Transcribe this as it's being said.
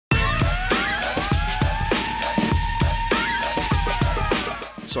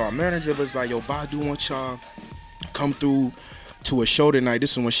So our manager was like, yo, Badu want y'all come through to a show tonight.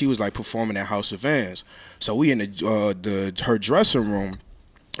 This is when she was like performing at House of Vans. So we in her dressing room,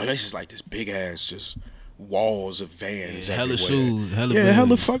 and it's just like this big ass just walls of Vans everywhere.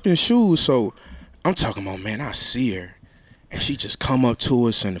 Hella fucking shoes. So I'm talking about, man, I see her, and she just come up to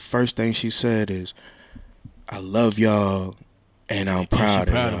us, and the first thing she said is, I love y'all, and I'm proud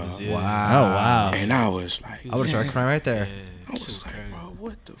of y'all. Yeah. Wow. And I was like, I would start crying right there. I was like, bro,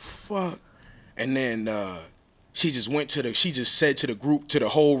 what the fuck? And then she just said to the group, to the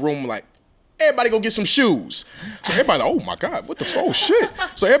whole room, like, everybody go get some shoes. So everybody like, oh my God, what the fuck, oh, shit.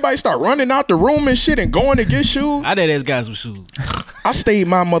 So everybody start running out the room and shit and going to get shoes. I did ask guys some shoes. I stayed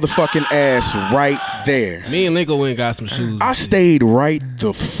my motherfucking ass right there. Me and Lincoln went and got some shoes. I stayed right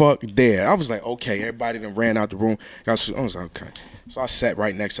the fuck there. I was like, okay, everybody done ran out the room. Got shoes. I was like, okay. So I sat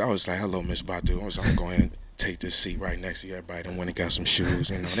right next to her. I was like, hello, Miss Badu. I was like, I'm going to take this seat right next to you. Everybody done went and got some shoes.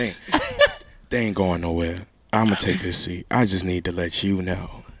 You know, they ain't going nowhere. I'm going to take this seat. I just need to let you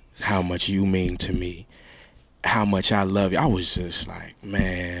know how much you mean to me, how much I love you. I was just like,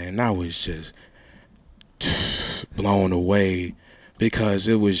 man, I was just blown away, because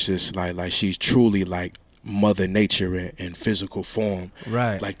it was just like she's truly like Mother Nature in physical form.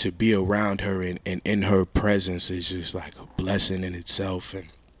 Right. Like, to be around her and in her presence is just like a blessing in itself. And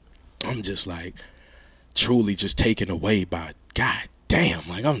I'm just like truly just taken away by, God damn,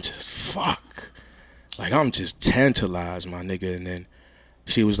 like I'm just fuck. Like I'm just tantalized, my nigga. And then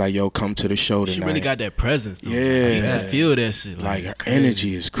she was like, yo, come to the show tonight. She really got that presence, though. Yeah. You could feel that shit. Like her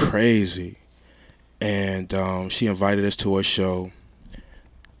energy is crazy. And she invited us to her show.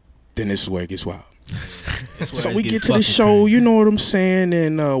 Then this is where it gets wild. So we get to the show, you know what I'm saying?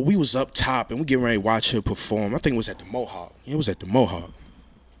 And we was up top and we getting ready to watch her perform. I think it was at the Mohawk. It was at the Mohawk.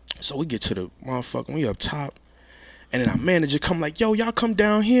 So we get to the motherfucker, we up top. And then our manager come like, yo, y'all come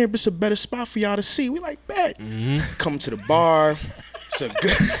down here. It's a better spot for y'all to see. We like, bet. Come to the bar. It's a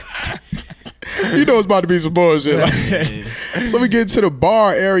good... You know it's about to be some bullshit. Like, so we get to the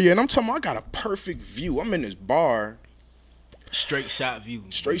bar area, and I'm talking about, I got a perfect view. I'm in this bar. Straight shot view.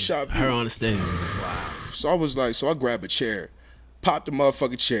 Her on the stage. Wow. So I was like, so I grabbed a chair, popped the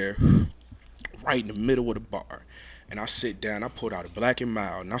motherfucking chair right in the middle of the bar. And I sit down, I pulled out a Black and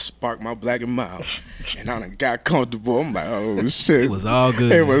Mild, and I sparked my Black and Mild, and I done got comfortable. I'm like, oh shit. It was all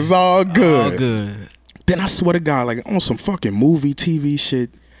good. It was all good. All good. Then I swear to God, like on some fucking movie, TV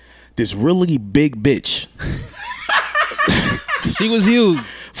shit, this really big bitch. She was huge.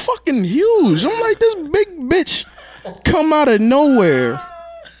 Fucking huge. I'm like, this big bitch come out of nowhere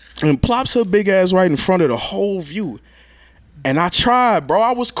and plops her big ass right in front of the whole view. And I tried, bro.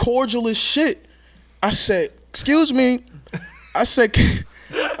 I was cordial as shit. I said, excuse me. I said,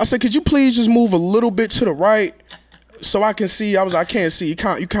 could you please just move a little bit to the right so I can see? I was like, I can't see. You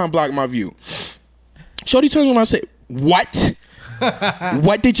can't block my view. Shorty turns around and I said, what?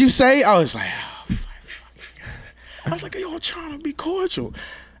 What did you say? I was like, oh, my fucking God. I was like, yo, I'm trying to be cordial.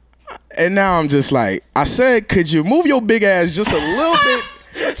 And now I'm just like, I said, could you move your big ass just a little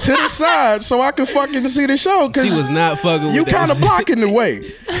bit to the side so I can fucking see the show? Cause she was not fucking with you that. kind of blocking the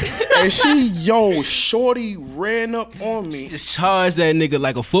way. And shorty ran up on me. Just charged that nigga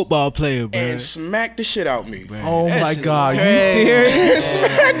like a football player, bro. And smacked the shit out me. Bro, oh my God, you serious?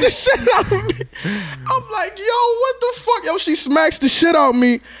 Smacked the shit out of me. I'm like, yo, what the fuck? Yo, she smacks the shit out of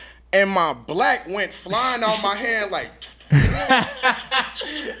me, and my black went flying out my hand like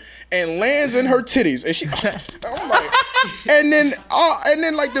and lands in her titties. And she, I'm like, and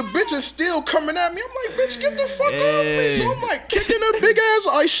then like the bitch is still coming at me. I'm like, bitch, get the fuck off me. So I'm like kicking her big ass.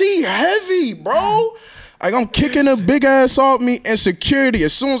 Like, she heavy, bro. Like, I'm kicking her big ass off me, and security,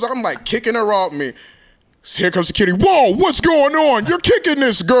 as soon as I'm like kicking her off me, here comes security. Whoa, what's going on? You're kicking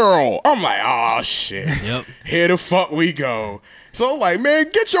this girl. I'm like, oh shit. Yep. Here the fuck we go. So I'm like, man,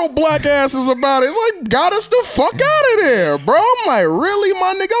 get your black asses about it. It's like, got us the fuck out of there, bro. I'm like, really,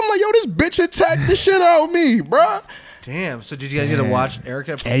 my nigga? I'm like, yo, this bitch attacked the shit out of me, bro. Damn. So did you guys get to watch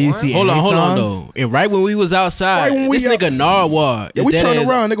Erykah perform? AUC hold on though. And right when we was outside, this nigga Narwhal. Yeah, we turned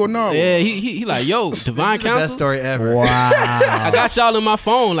around, nigga Narwhal. Yeah, he like, yo, Divine This is Counsel. the best story ever. Wow. I got y'all in my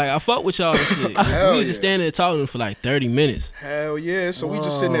phone. Like, I fuck with y'all and shit. We was just standing there talking for like 30 minutes. Hell yeah. So we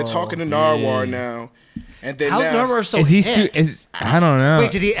just sitting there talking to Narwhal now. And then How's Narwhal so is he hip? I don't know.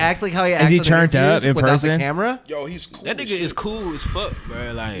 Wait, did he act like how he acts? Is he on turned up interviews in without person? the camera? Yo, he's cool. That nigga is cool as fuck,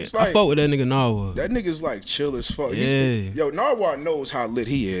 bro. Like, like, I fuck with that nigga Narwhal. That nigga's like chill as fuck. Yeah. Yo, Narwhal knows how lit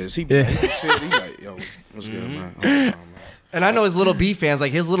he is. He like, yo, what's good, man? And I know his Little B fans,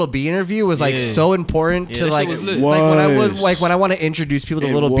 like his Little B interview was like so important to that like, shit was lit. when I want to introduce people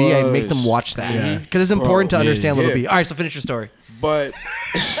to Little B, I make them watch that because it's important to understand Little B. All right, so finish your story. But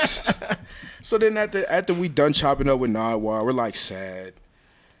so then after we done chopping up with Nardwuar, we're like sad.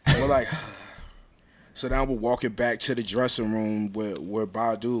 We're like, so now we're walking back to the dressing room where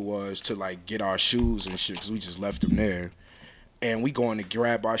Badu was to like get our shoes and shit, because we just left them there. And we going to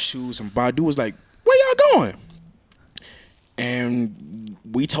grab our shoes, and Badu was like, "Where y'all going?" And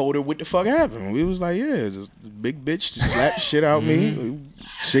we told her what the fuck happened. We was like, "Yeah, this big bitch just slapped shit out me.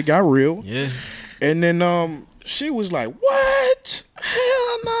 Shit got real." Yeah. And then she was like, "What?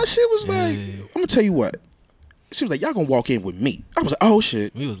 Hell no." She was like, "I'm gonna tell you what." She was like, "Y'all gonna walk in with me." I was like, "Oh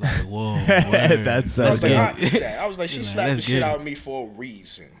shit." We was like, whoa. That's so I was like, good. I eat that. I was like, she slapped the let's shit get out it. of me for a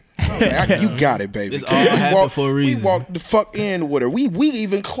reason. I was like, you got it, baby. This 'Cause all happened for a reason. We walked the fuck in with her. We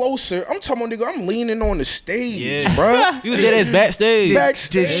even closer. I'm talking about, nigga, I'm leaning on the stage, Yeah. bro. You was dead ass backstage.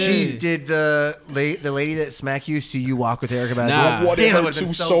 Did the lady that smacked you see you walk with Erykah Badu? Nah. I wanted Damn, that her would've been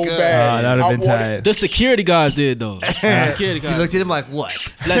to so so good. bad. That would have been I wanted- tight. The security guards did though. The security You guards looked at him like, what?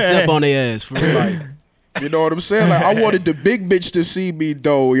 flexed up on their ass. For real. Like, you know what I'm saying? Like, I wanted the big bitch to see me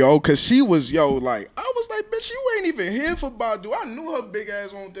though, yo, cause she was, like, I was like, bitch, you ain't even here for Badu. I knew her big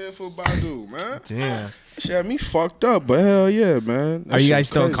ass wasn't there for Badu, man. Damn. She had me fucked up, but hell yeah, man. That Are you shit guys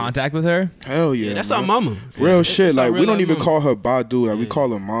still in crazy. contact with her? Hell yeah, Yeah, that's man. our mama. Real That's shit. our Like, we real don't life even mama. call her Badu. Like, we Yeah.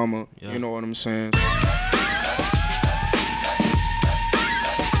 call her mama. Yeah. You know what I'm saying?